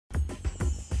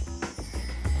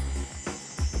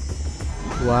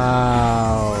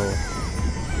Wow.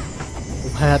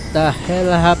 What the hell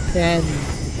happened?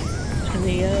 Ano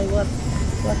yan? What?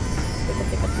 What?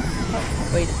 Teka. Oh,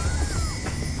 wait.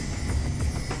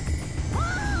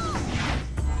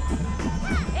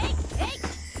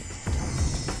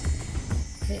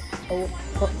 Oh,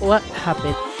 what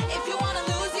happened?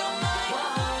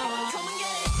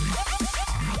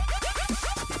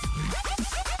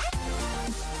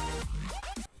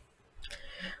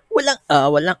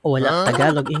 Walang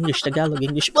Tagalog,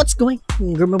 English. What's going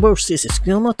on? Grumabos, this is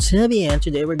Gilmo TV, and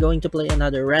today we're going to play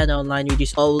another Red Online with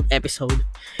this old episode.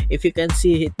 If you can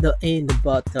see it in the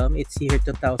bottom, it's here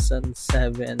 2007,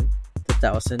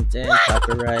 2010,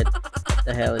 copyright. What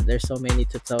the hell, there's so many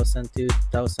 2002,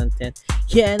 2010.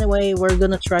 Yeah, anyway, we're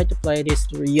gonna try to play this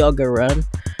Yoga Run,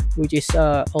 which is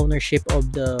ownership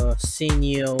of the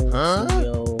Sinio,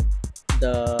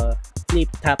 the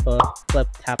flip tapper, flip,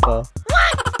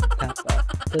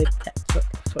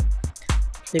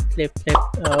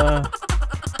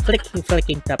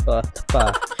 flicking tapper.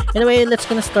 Anyway, let's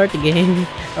gonna start the game.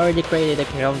 I already created a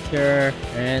counter,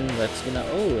 and that's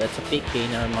a PK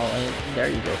normal, and there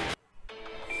you go.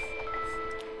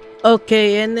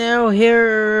 Okay, and now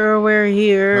we're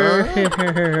here.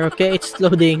 Okay, it's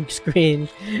loading screen.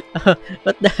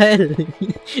 What the hell?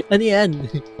 Ano yan?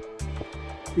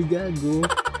 Gago.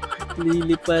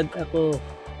 Lilipad ako.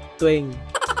 Twing.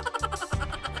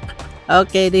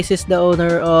 Okay, this is the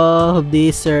owner of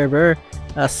this server.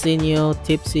 Sinio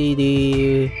Tipsy.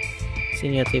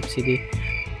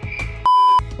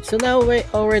 So now we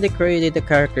already created the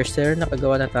characters there.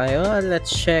 Nakagawa na tayo.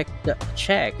 Let's check the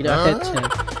item.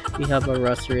 We have a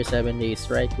roster 7 days.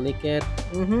 Right click it.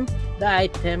 The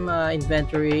item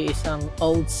inventory is ang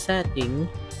old setting.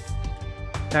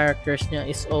 Characters niya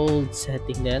is old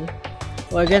setting then.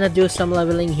 We're gonna do some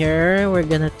leveling here. We're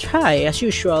gonna try, as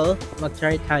usual,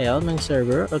 mag-try tayo ng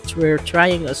server. We're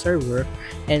trying a server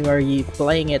and we're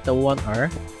playing it a 1 hour.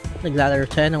 Naglalaro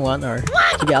tayo ng 1 hour.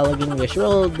 Tagalog English.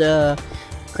 Well, the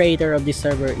creator of this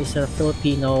server is a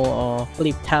Filipino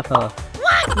flip tapper.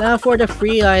 Now for the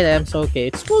free items, okay,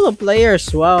 it's full of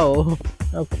players. Wow,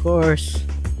 of course.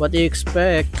 What do you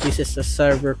expect? This is a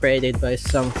server created by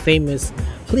some famous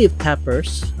flip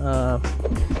tappers.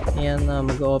 Ayan,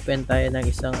 mag-open tayo ng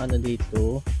isang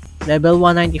dito. Level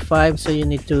 195, so you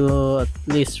need to at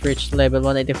least reach level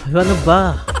 195. Ano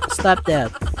ba? Stop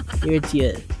that. You're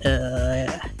idiot.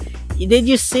 Did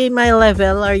you see my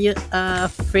level? Are you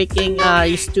freaking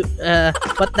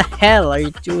what the hell are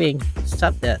you doing?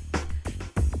 Stop that.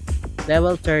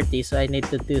 Level 30, so I need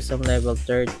to do some level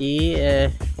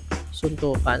 30.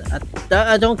 Suntukan.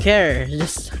 I don't care.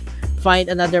 Just find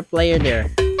another player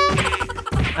there.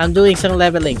 I'm doing some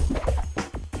leveling.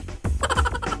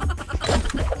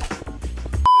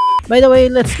 By the way,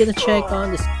 let's gonna check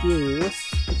on the skills,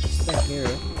 which is not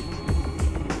here.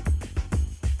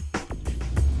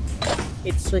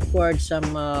 It's required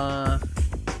some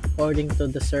according to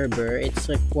the server, it's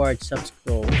required some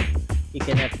scroll. You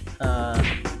cannot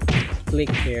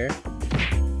click here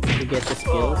to get the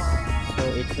skills, so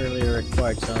it really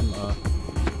required some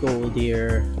gold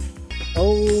here.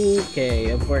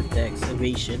 Okay, a vortex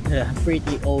evasion.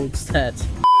 Pretty old stats.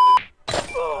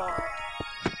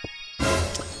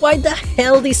 Why the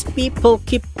hell these people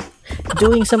keep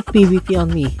doing some PvP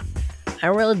on me? I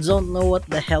really don't know what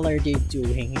the hell are they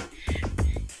doing.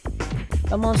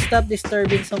 Come on, stop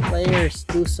disturbing some players.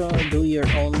 Do your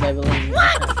own leveling.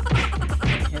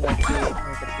 Let's see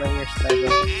the players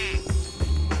level.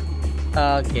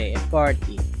 Okay, a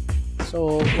party.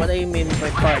 So what do you mean by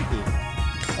party?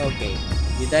 Okay,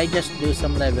 did I just do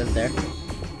some level there?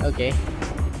 Okay,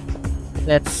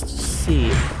 let's see.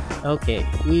 Okay,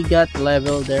 we got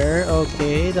level there.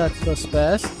 Okay, that was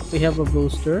fast. We have a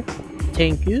booster.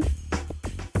 Thank you.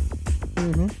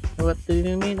 What do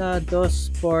you mean? Dos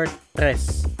por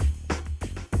tres.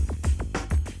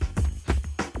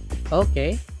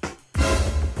 Okay.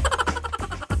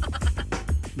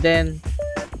 Then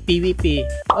PvP.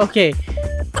 Okay,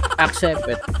 accept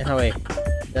it. Anyway,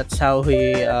 that's how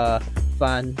we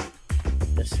fun.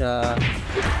 Just there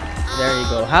you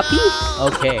go. Happy?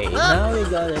 Okay, now we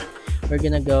got it. We're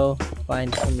gonna go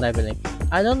find some leveling.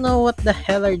 I don't know what the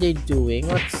hell are they doing.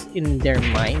 What's in their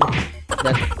mind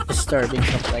that disturbing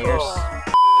some players.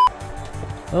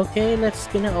 Okay, let's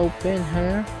gonna open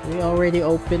her. We already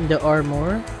opened the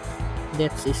armor.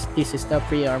 This is the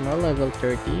free armor, level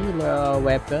 30.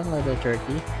 Weapon, level 30.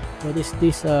 What is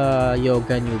this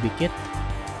yoga newbie kit?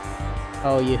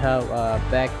 Oh, you have a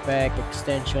backpack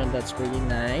extension. That's really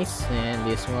nice. And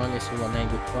this one is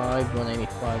 195.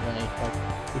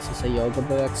 This is a yoga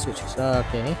box, which is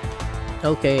okay.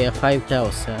 Okay,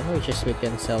 5,000, which is we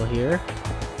can sell here.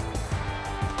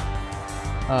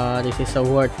 This is a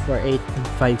worth for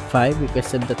 8.55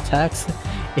 because of the tax.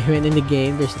 Even in the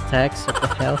game, there's a tax. What the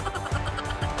hell?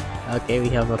 Okay, we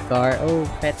have a car. Oh,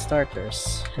 pet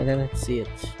starters. I didn't see it.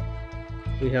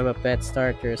 We have a pet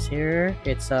starters here.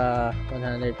 It's a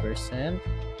 100%.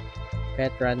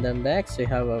 Pet random decks. We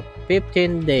have a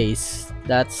 15 days.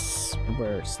 That's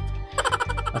worst.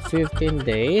 A 15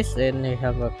 days, and we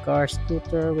have a car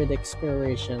scooter with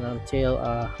expiration until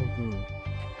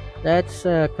let's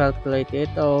calculate it.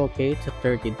 Oh, okay, it's a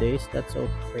 30 days. That's so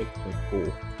freaking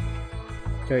cool.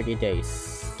 30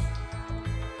 days.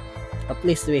 At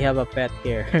least we have a pet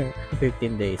here.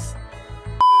 15 days.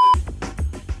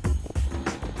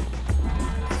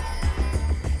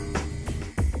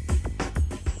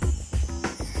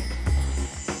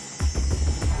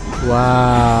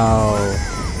 Wow.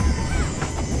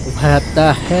 What the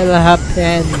hell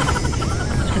happened?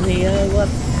 Ano yan? What?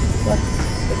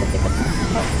 Teka.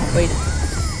 Oh, wait.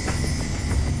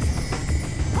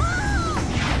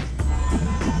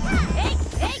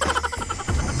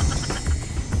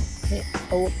 Hey,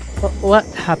 oh, what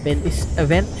happened? Is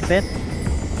event?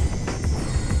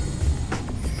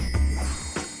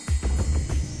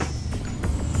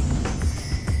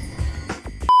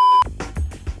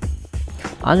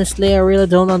 Honestly, I really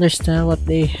don't understand what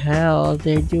the hell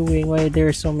they're doing. Why there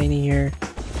are so many here?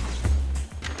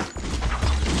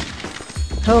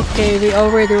 Okay, we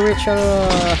already reached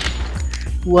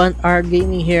 1 hour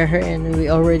gaming here, and we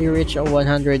already reached a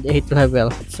 108 level.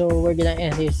 So we're gonna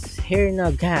end this here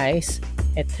now, guys.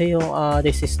 Ito yung,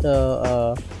 this is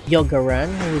the yoga run,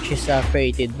 which is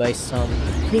created by some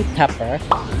new tapper,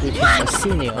 which is a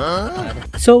Sinio.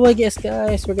 So I guess,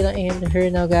 guys, we're gonna end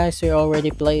here now, guys. We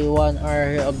already played 1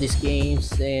 hour of these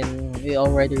games, and we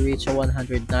already reached a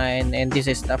 109. And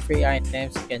this is the free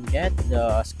items you can get,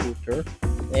 the scooter,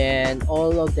 and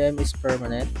all of them is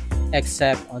permanent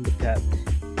except on the pet.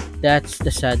 That's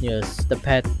the sad news. The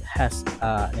pet has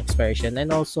an expiration,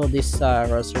 and also this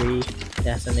rosary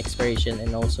has an expiration,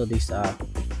 and also this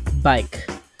bike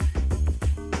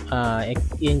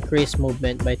increase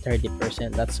movement by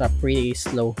 30%. That's pretty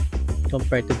slow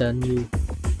compared to the new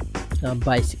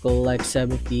bicycle like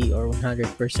 70 or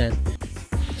 100%.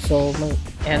 So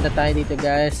end na tayo dito,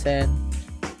 guys, and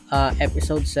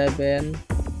episode 7,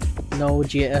 no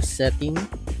GS setting.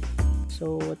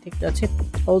 So I think that's it.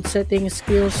 Old setting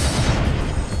skills.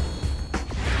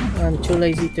 I'm too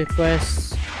lazy to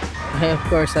quest. Of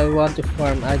course, I want to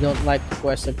farm. I don't like to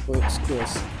quest and put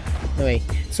skills. Anyway,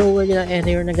 so we're gonna end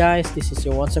here now, guys. This is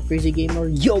your Once a Crazy Gamer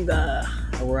Yoga.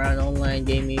 We're on online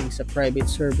gaming. It's a private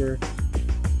server.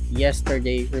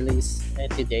 Yesterday released, and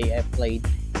today I played.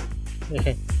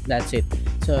 That's it.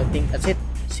 So I think that's it.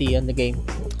 See you on the game.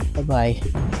 Bye bye.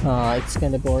 It's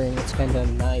kind of boring. It's kind of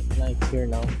night here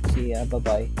now. See ya. Bye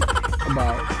bye.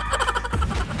 Bye.